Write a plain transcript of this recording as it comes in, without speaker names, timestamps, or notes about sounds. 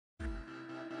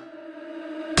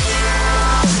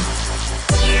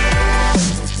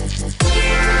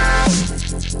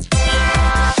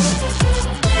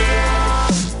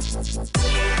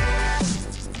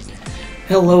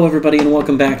Hello everybody and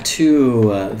welcome back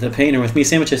to The Painter with me,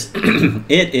 Sandwiches.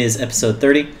 It is episode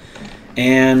 30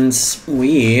 and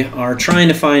we are trying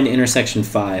to find intersection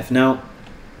 5. Now,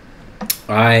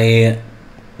 I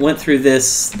went through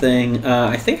this thing,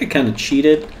 I think I kind of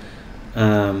cheated.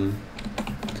 I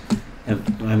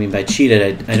mean by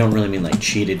cheated, I don't really mean like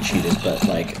cheated, but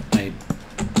like I,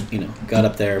 got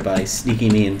up there by sneaky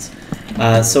means.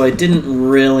 So I didn't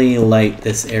really light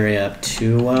this area up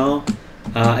too well.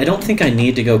 I don't think I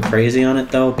need to go crazy on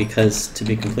it though, because to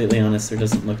be completely honest, there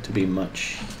doesn't look to be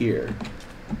much here.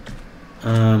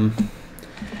 I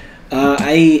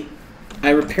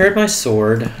repaired my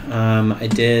sword. I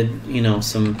did,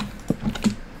 some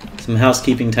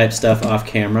housekeeping type stuff off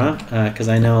camera, because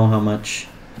I know how much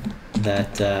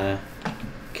that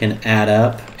can add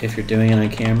up if you're doing it on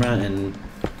camera, and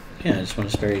yeah, I just want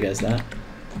to spare you guys that.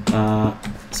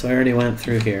 So I already went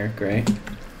through here, great.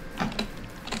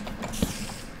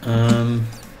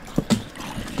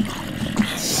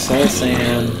 Soul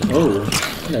sand. Oh,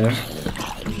 hello.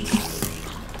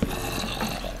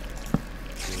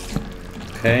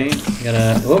 Okay,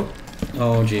 gotta.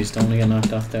 Oh, geez, don't want to get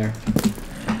knocked off there.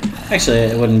 Actually,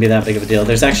 it wouldn't be that big of a deal.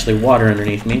 There's actually water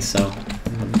underneath me, so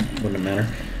it wouldn't matter.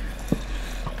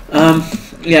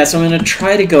 Yeah, so I'm gonna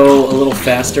try to go a little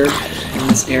faster in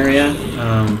this area,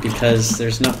 because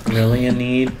there's not really a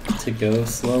need to go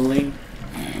slowly.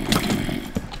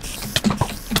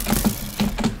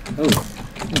 Oh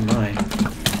my.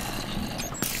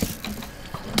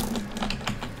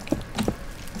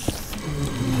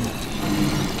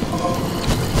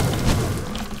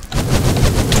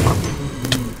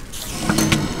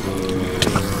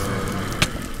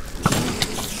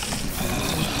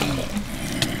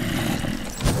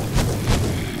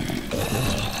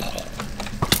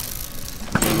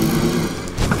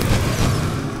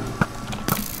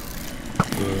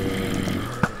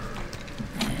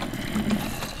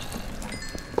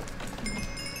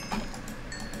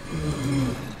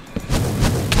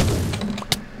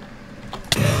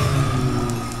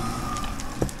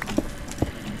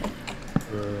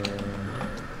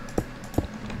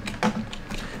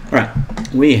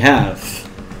 We have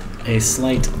a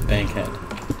slight bankhead.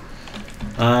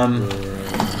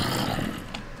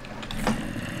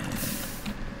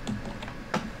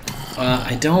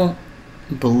 I don't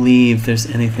believe there's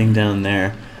anything down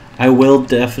there. I will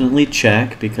definitely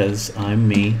check because I'm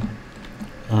me.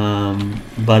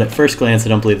 But at first glance, I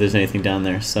don't believe there's anything down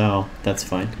there, so that's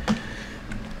fine.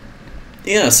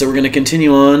 Yeah, so we're going to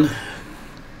continue on.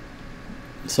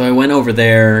 So I went over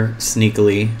there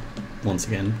sneakily. Once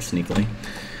again, sneakily.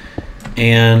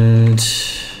 And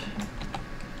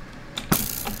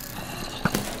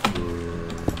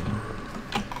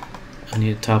I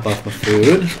need to top off my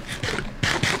food.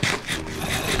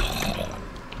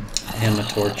 And my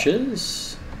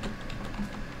torches.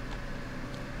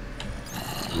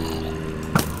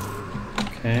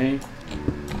 Okay.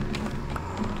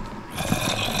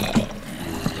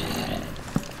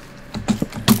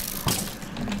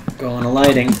 Going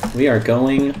a-lighting. We are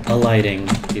going a-lighting,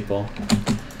 people.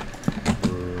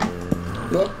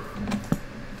 Oh.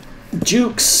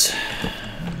 Jukes.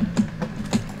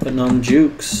 Putting on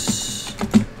jukes.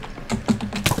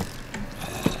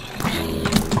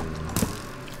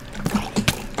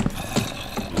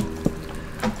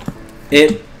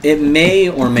 It may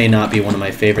or may not be one of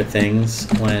my favorite things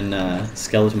when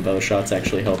skeleton bow shots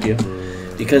actually help you,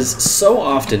 because so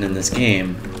often in this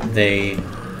game they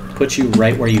put you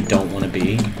right where you don't want to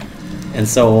be, and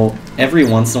so every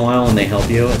once in a while when they help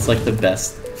you, it's like the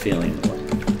best feeling in the world.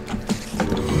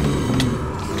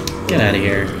 Get out of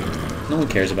here. No one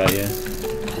cares about you.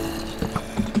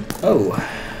 Oh,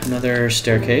 another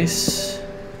staircase.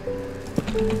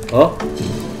 Oh,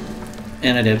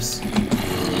 and a dips.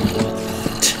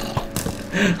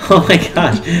 Oh my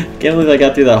gosh, can't believe I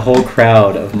got through that whole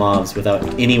crowd of mobs without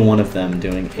any one of them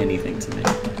doing anything to me.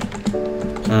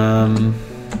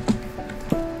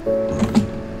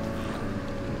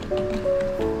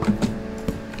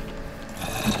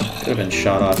 Could have been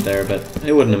shot off there, but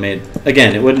it wouldn't have made,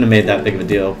 again, it wouldn't have made that big of a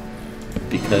deal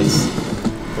because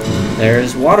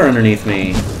there's water underneath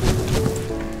me.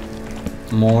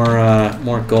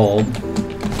 More gold.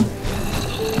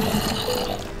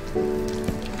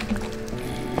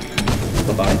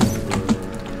 Bye-bye.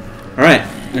 Alright,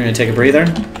 we're gonna take a breather.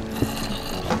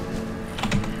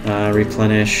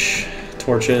 Replenish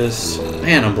torches.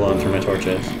 Man, I'm blowing through my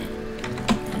torches.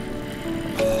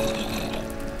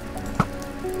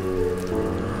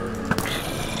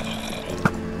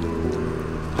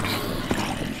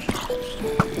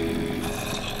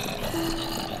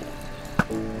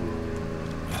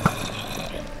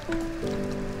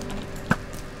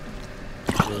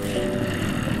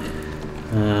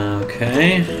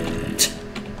 Okay.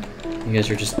 You guys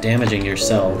are just damaging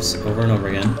yourselves over and over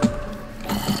again.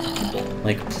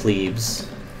 Like plebes.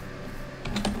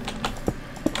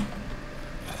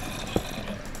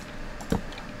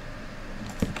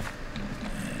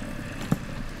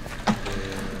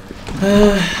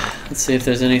 Let's see if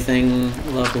there's anything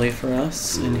lovely for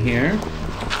us in here.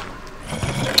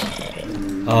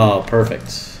 Oh,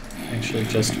 perfect. Actually,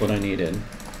 just what I needed.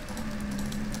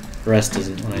 The rest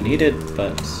isn't what I needed,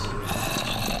 but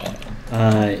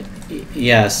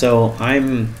yeah. So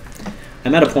I'm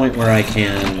at a point where I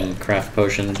can craft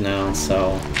potions now,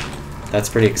 so that's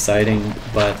pretty exciting.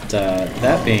 But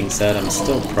that being said, I'm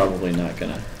still probably not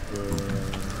gonna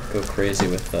go crazy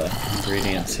with the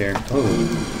ingredients here. Oh,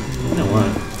 you know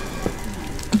what?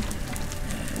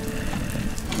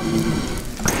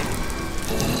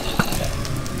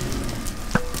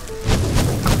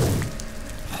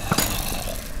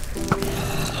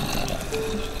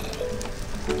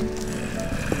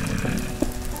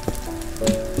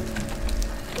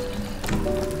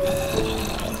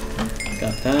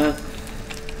 Got that.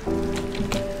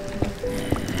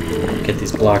 Get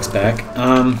these blocks back.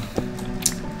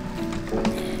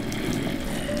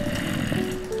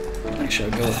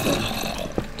 Actually, I'll go with that.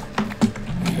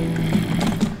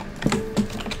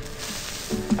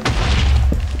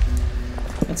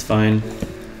 That's fine.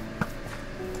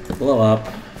 Blow up.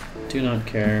 Do not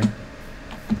care.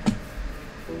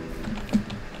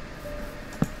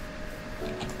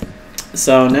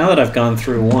 So now that I've gone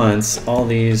through once, all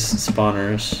these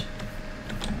spawners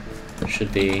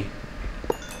should be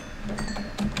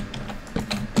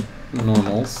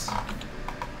normals.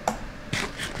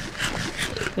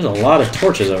 There's a lot of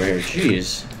torches over here,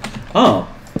 jeez. Oh,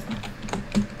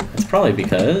 that's probably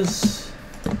because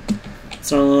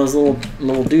it's one of those little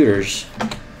duders.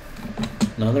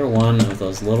 Another one of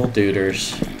those little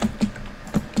duders.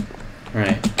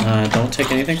 Alright, don't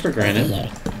take anything for granted.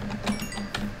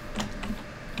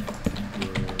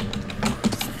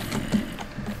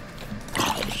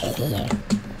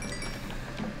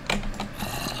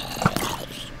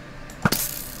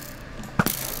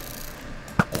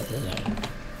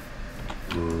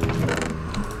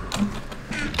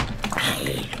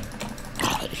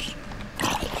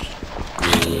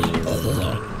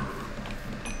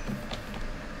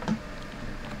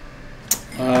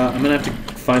 I'm gonna have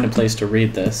to find a place to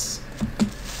read this.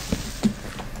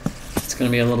 It's gonna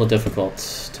be a little difficult,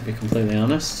 to be completely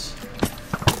honest.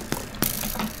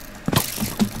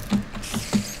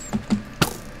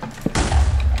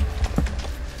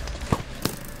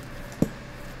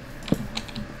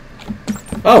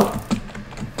 Oh!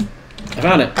 I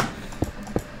found it!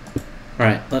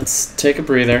 Alright, let's take a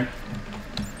breather.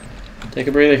 Take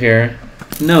a breather here.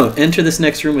 Note, enter this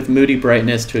next room with moody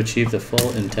brightness to achieve the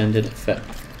full intended effect.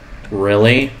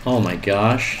 Really? Oh my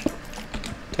gosh.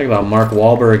 Talk about Mark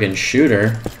Wahlberg and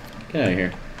Shooter. Get out of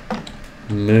here.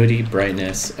 Moody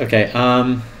brightness. Okay,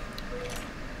 I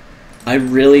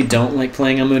really don't like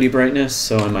playing on moody brightness,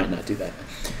 so I might not do that.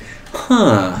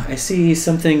 Huh, I see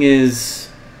something is...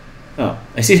 Oh,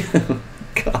 I see...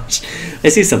 Gosh. I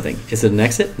see something. Is it an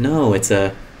exit? No, it's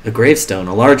a gravestone,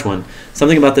 a large one.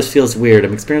 Something about this feels weird.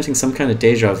 I'm experiencing some kind of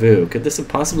deja vu. Could this have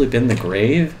possibly been the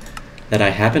grave that I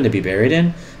happen to be buried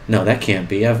in? No, that can't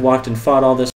be. I've walked and fought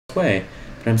all this way,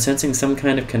 but I'm sensing some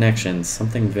kind of connection,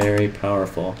 something very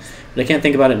powerful. But I can't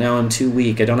think about it now. I'm too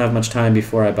weak. I don't have much time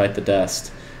before I bite the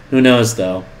dust. Who knows,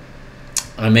 though?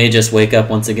 I may just wake up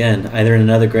once again, either in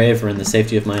another grave or in the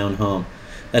safety of my own home.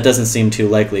 That doesn't seem too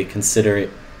likely, considering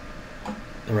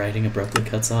the writing abruptly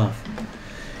cuts off.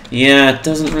 Yeah, it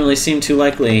doesn't really seem too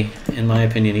likely, in my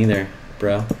opinion either,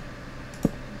 bro.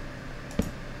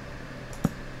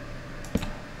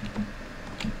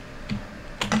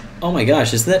 Oh my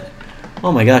gosh, is that...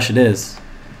 Oh my gosh, it is.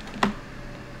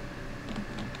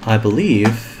 I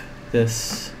believe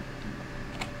this...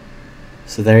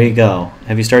 So there you go.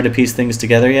 Have you started to piece things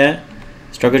together yet?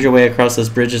 Struggled your way across those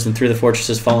bridges and through the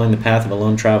fortresses following the path of a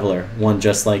lone traveler, one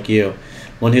just like you.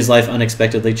 One whose life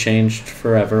unexpectedly changed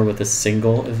forever with a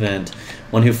single event.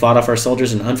 One who fought off our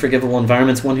soldiers in unforgivable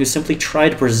environments. One who simply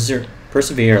tried to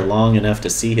persevere long enough to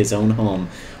see his own home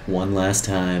one last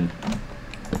time.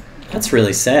 That's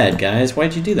really sad, guys.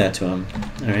 Why'd you do that to him?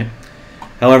 Alright.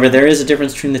 However, there is a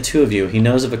difference between the two of you. He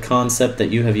knows of a concept that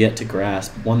you have yet to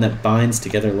grasp. One that binds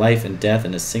together life and death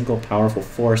in a single powerful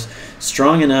force,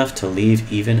 strong enough to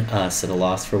leave even us at a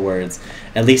loss for words.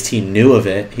 At least he knew of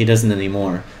it. He doesn't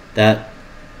anymore.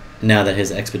 Now that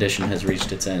his expedition has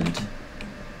reached its end.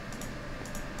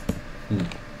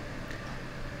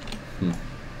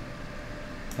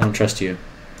 I don't trust you.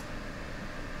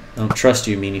 I don't trust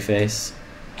you, meanie face.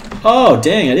 Oh,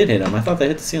 dang, I did hit him. I thought that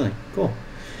hit the ceiling. Cool.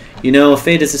 You know,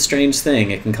 fate is a strange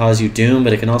thing. It can cause you doom,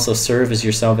 but it can also serve as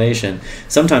your salvation.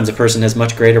 Sometimes a person has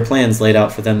much greater plans laid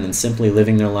out for them than simply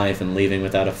living their life and leaving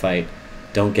without a fight.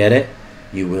 Don't get it?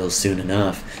 You will soon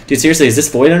enough. Dude, seriously, is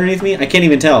this void underneath me? I can't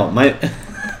even tell. I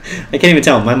can't even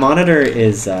tell. My monitor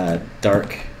is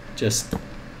dark just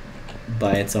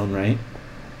by its own right.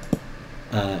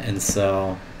 And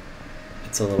so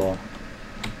it's a little...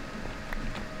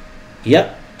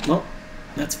 Yep. Well,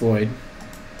 that's void.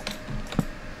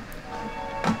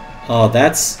 Oh,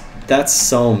 that's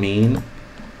so mean.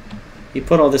 He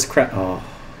put all this crap... Oh.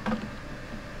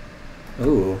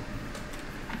 Ooh.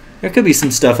 There could be some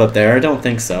stuff up there. I don't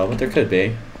think so, but there could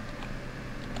be.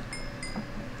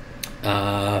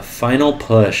 Final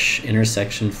push.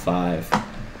 Intersection 5.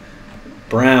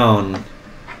 Brown.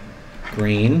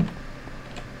 Green.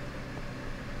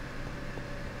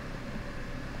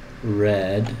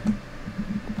 Red.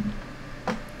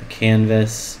 The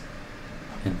canvas.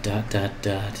 And ...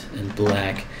 and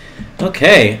black.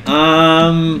 Okay,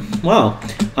 well,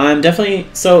 I'm definitely,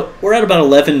 so we're at about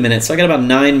 11 minutes, so I got about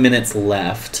 9 minutes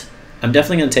left. I'm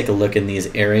definitely going to take a look in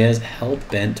these areas.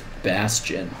 Hellbent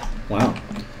Bastion. Wow.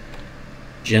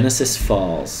 Genesis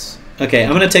Falls. Okay, I'm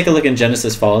going to take a look in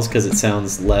Genesis Falls because it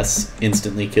sounds less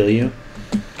instantly kill you.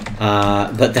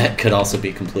 But that could also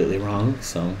be completely wrong,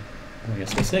 so I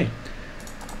guess we'll see.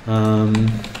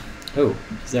 Oh,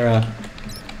 is there a...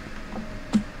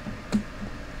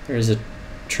 There's a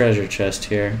treasure chest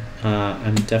here.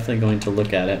 I'm definitely going to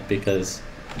look at it because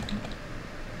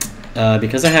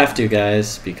I have to,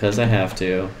 guys. Because I have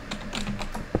to.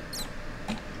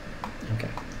 Okay.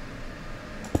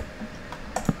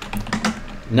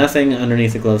 Nothing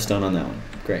underneath the glowstone on that one.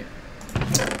 Great.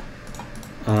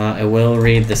 I will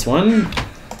read this one.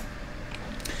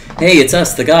 Hey, it's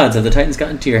us, the gods. Have the Titans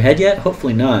gotten to your head yet?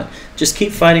 Hopefully not. Just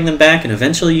keep fighting them back, and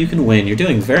eventually you can win. You're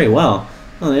doing very well.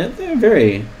 Well, they're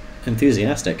very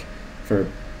enthusiastic for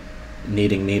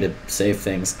needing me to save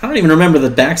things. I don't even remember the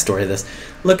backstory of this.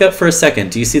 Look up for a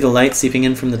second. Do you see the light seeping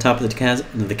in from the top of the chasm?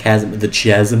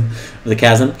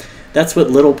 That's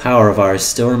what little power of ours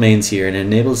still remains here, and it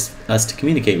enables us to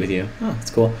communicate with you. Oh,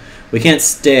 that's cool. We can't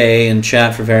stay and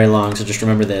chat for very long, so just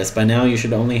remember this. By now, you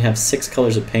should only have 6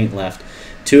 colors of paint left.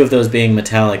 2 of those being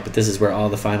metallic, but this is where all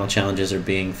the final challenges are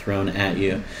being thrown at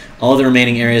you. All of the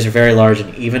remaining areas are very large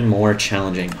and even more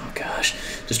challenging. Oh gosh.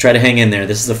 Just try to hang in there.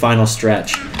 This is the final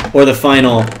stretch. Or the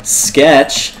final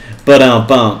sketch. But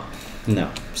bump.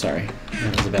 No, sorry.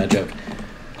 That was a bad joke.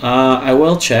 I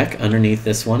will check underneath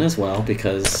this one as well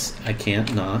because I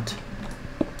can't not.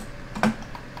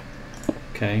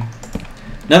 Okay.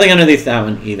 Nothing underneath that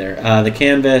one either. The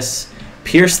canvas,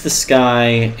 pierce the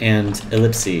sky, and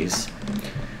ellipses.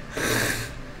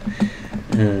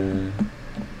 I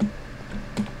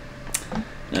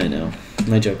know.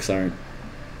 My jokes aren't...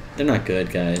 They're not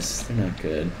good, guys. They're not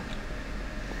good.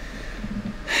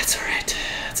 That's alright.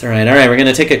 That's alright. Alright, we're going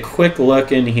to take a quick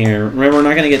look in here. Remember, we're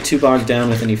not going to get too bogged down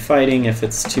with any fighting. If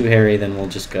it's too hairy, then we'll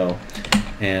just go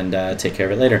and take care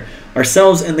of it later.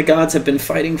 Ourselves and the gods have been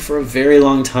fighting for a very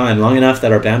long time, long enough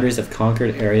that our boundaries of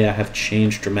conquered area have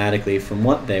changed dramatically from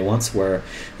what they once were.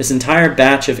 This entire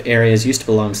batch of areas used to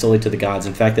belong solely to the gods.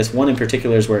 In fact, this one in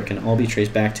particular is where it can all be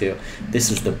traced back to.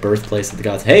 This is the birthplace of the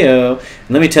gods. Heyo! And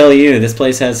let me tell you, this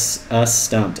place has us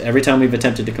stumped. Every time we've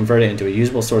attempted to convert it into a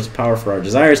usable source of power for our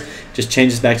desires, it just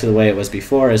changes back to the way it was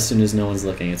before as soon as no one's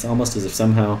looking. It's almost as if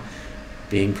somehow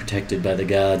being protected by the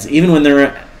gods, even when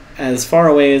they're as far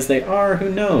away as they are, who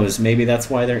knows? Maybe that's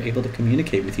why they're able to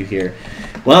communicate with you here.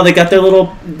 Well, they got their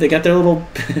little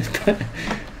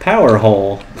power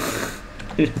hole.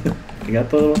 They got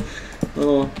the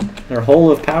their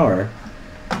hole of power.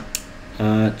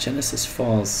 Genesis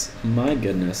Falls. My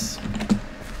goodness.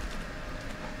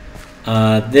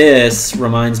 This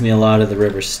reminds me a lot of the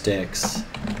River Styx,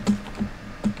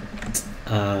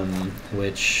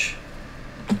 which,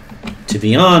 to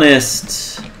be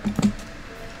honest,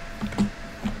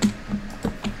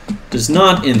 does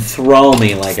not enthrall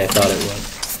me like I thought it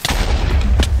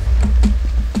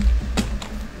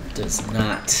would. Does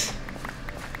not.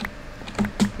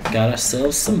 We got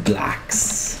ourselves some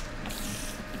blacks.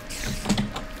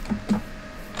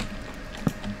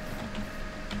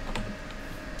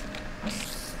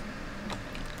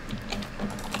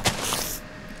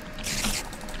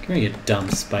 Come here, you dumb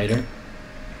spider.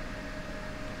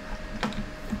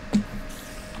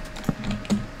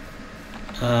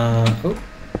 Oh.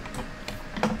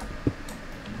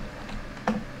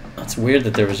 It's weird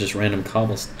that there was just random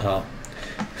cobblestone. Oh.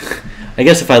 I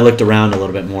guess if I looked around a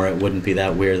little bit more, it wouldn't be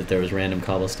that weird that there was random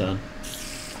cobblestone.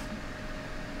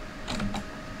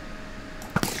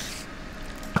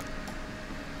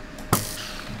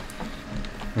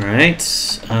 All right.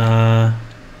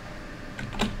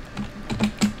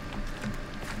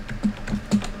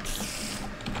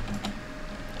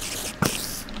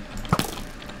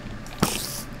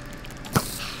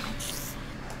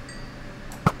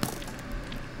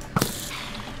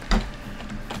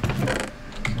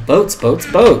 Boats, boats,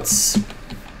 boats.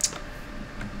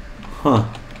 Huh.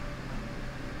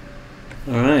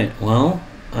 Alright, well,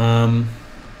 we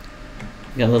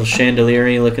got little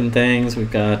chandelier-y looking things. We've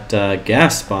got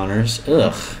gas spawners.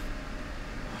 Ugh.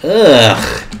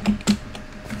 Ugh.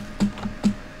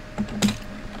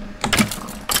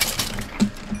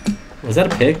 Was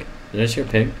that a pig? Did I just hear a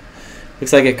pig?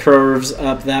 Looks like it curves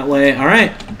up that way.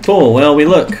 Alright, cool. Well, we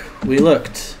looked. We look.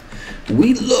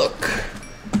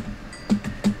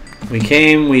 We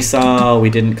came, we saw, we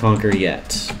didn't conquer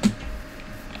yet.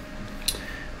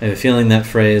 I have a feeling that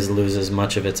phrase loses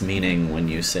much of its meaning when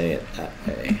you say it that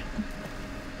way.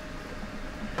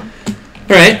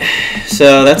 Alright,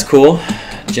 so that's cool.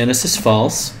 Genesis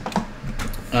Falls.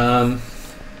 Got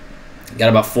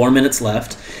about 4 minutes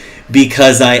left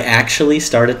because I actually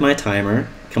started my timer.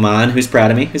 Come on, who's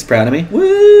proud of me? Who's proud of me?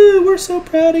 Woo! We're so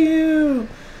proud of you!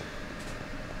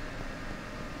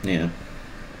 Yeah,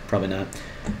 probably not.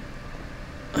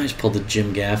 I just pulled the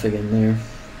Jim Gaffigan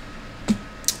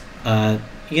there.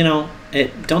 You know,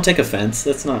 don't take offense.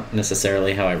 That's not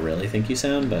necessarily how I really think you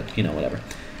sound, but, you know, whatever.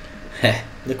 Heh,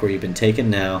 look where you've been taken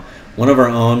now. One of our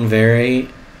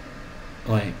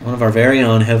very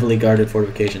own heavily guarded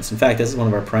fortifications. In fact, this is one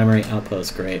of our primary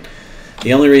outposts. Great.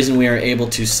 The only reason we are able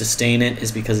to sustain it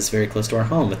is because it's very close to our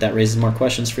home, but that raises more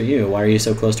questions for you. Why are you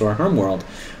so close to our home world?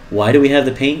 Why do we have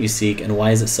the paint you seek, and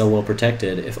why is it so well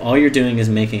protected? If all you're doing is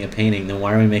making a painting, then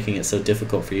why are we making it so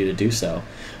difficult for you to do so?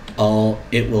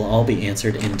 It will all be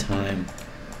answered in time.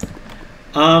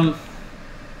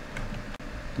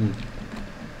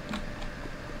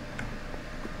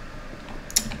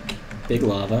 Big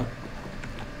lava.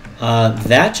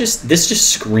 This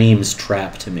just screams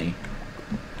trap to me.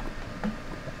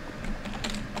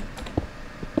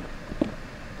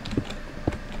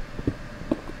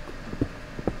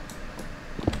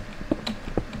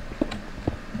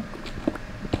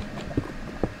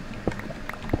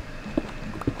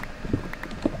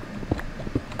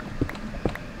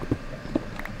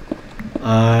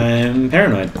 I'm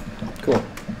paranoid. Cool.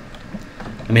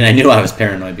 I mean, I knew I was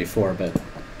paranoid before, but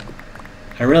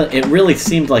it really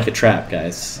seemed like a trap,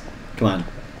 guys. Come on.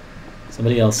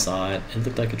 Somebody else saw it. It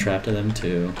looked like a trap to them,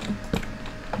 too.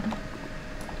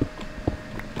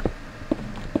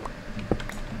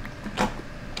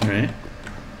 Alright.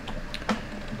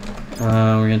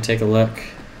 We're gonna take a look.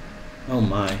 Oh,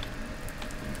 my.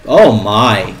 Oh,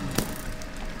 my!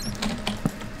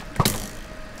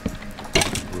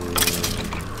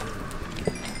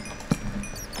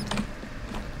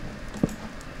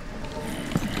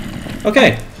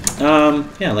 Okay,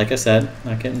 yeah, like I said,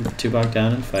 not getting too bogged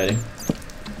down in fighting.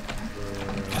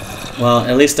 Well,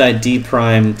 at least I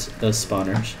de-primed those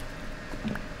spawners.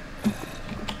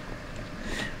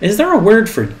 Is there a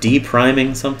word for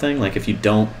de-priming something? Like if you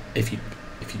don't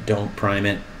prime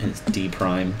it and it's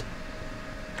de-primed?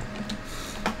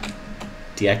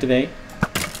 Deactivate?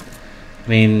 I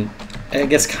mean, I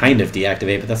guess kind of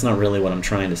deactivate, but that's not really what I'm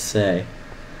trying to say.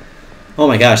 Oh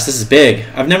my gosh, this is big.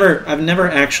 I've never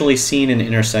actually seen an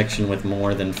intersection with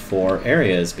more than 4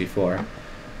 areas before.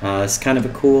 It's kind of a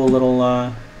cool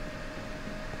little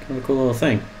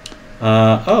thing.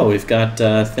 Oh, we've got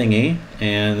thingy,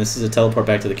 and this is a teleport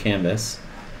back to the canvas.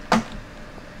 Do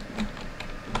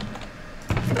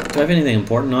I have anything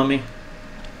important on me?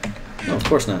 No, of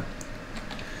course not.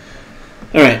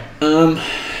 All right.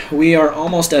 We are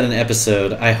almost at an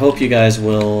episode. I hope you guys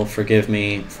will forgive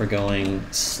me for going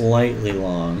slightly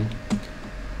long,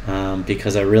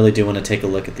 because I really do want to take a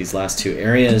look at these last 2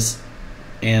 areas,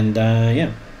 and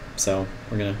yeah, so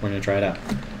we're gonna try it out.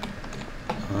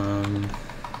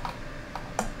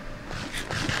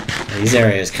 These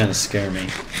areas kind of scare me.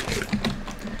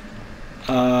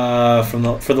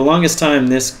 For the longest time,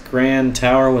 this grand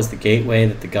tower was the gateway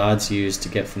that the gods used to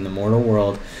get from the mortal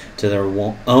world to their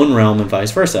own realm and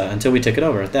vice versa, until we took it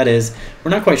over. That is,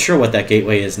 we're not quite sure what that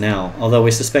gateway is now, although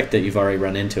we suspect that you've already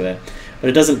run into it.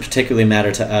 But it doesn't particularly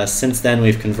matter to us. Since then,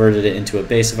 we've converted it into a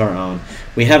base of our own.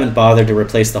 We haven't bothered to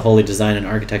replace the holy design and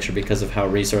architecture because of how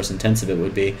resource-intensive it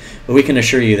would be, but we can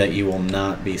assure you that you will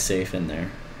not be safe in there.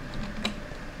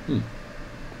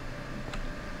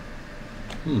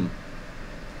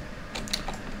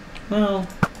 Well,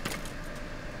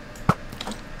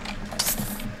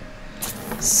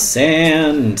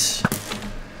 sand.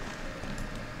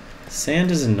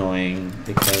 Sand is annoying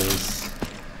because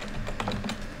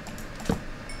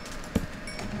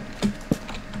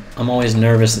I'm always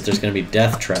nervous that there's going to be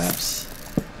death traps.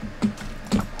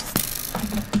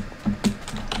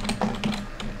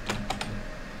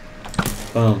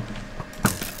 Boom.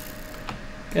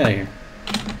 Get out of here.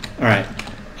 Alright.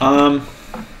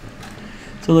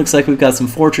 So it looks like we've got some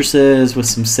fortresses with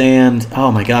some sand.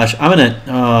 Oh my gosh. I'm gonna...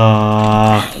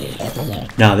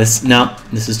 No, this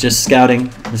is just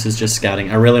scouting. This is just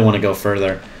scouting. I really want to go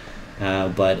further.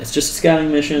 But it's just a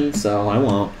scouting mission, so I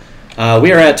won't.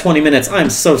 We are at 20 minutes. I'm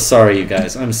so sorry, you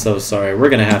guys. I'm so sorry. We're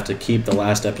going to have to keep the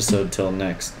last episode till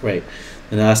next... Wait.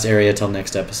 The last area till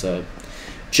next episode.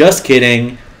 Just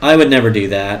kidding. I would never do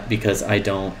that because I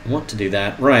don't want to do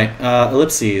that. Right.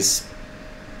 Ellipses.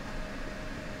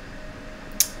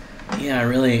 Yeah, I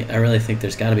really think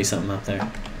there's got to be something up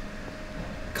there.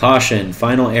 Caution.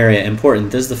 Final area.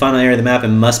 Important. This is the final area of the map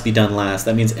and must be done last.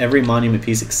 That means every monument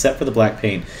piece except for the black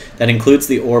paint that includes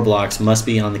the ore blocks must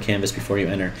be on the canvas before you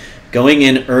enter. Going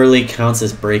in early counts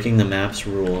as breaking the map's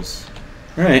rules.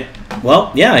 Alright.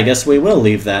 Well, yeah, I guess we will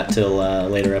leave that till a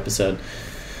later episode.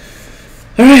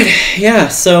 Alright, yeah,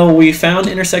 so we found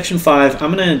intersection 5.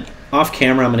 Off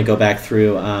camera, I'm going to go back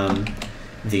through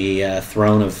the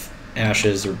Throne of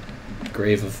Ashes, or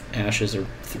Grave of Ashes, or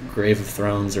Grave of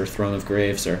Thrones, or Throne of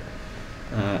Graves, or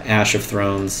Ash of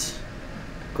Thrones,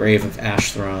 Grave of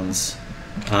Ash Thrones.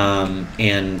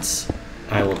 And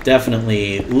I will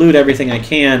definitely loot everything I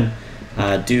can,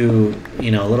 do, a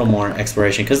little more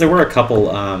exploration, because there were a couple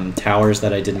towers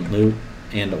that I didn't loot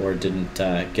and or didn't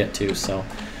get to, so...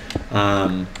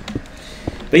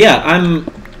 but yeah,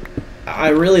 I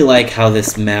really like how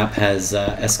this map has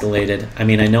escalated. I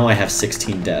mean, I know I have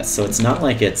 16 deaths, so it's not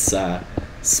like it's a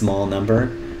small number,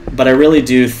 but I really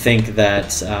do think that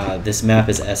this map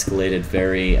has escalated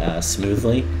very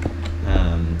smoothly.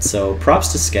 So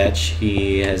props to Sketch.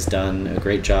 He has done a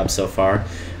great job so far.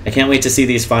 I can't wait to see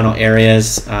these final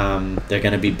areas. They're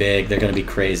going to be big. They're going to be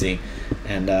crazy.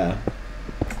 And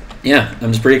yeah,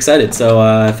 I'm just pretty excited.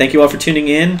 So thank you all for tuning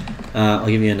in. I'll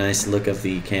give you a nice look of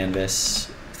the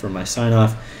canvas for my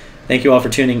sign-off. Thank you all for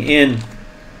tuning in.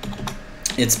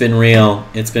 It's been real.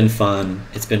 It's been fun.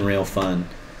 It's been real fun.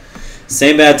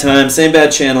 Same bad time, same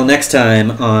bad channel next time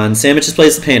on Sandwiches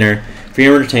Plays the Painter for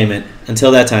your entertainment.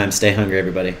 Until that time, stay hungry,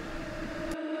 everybody.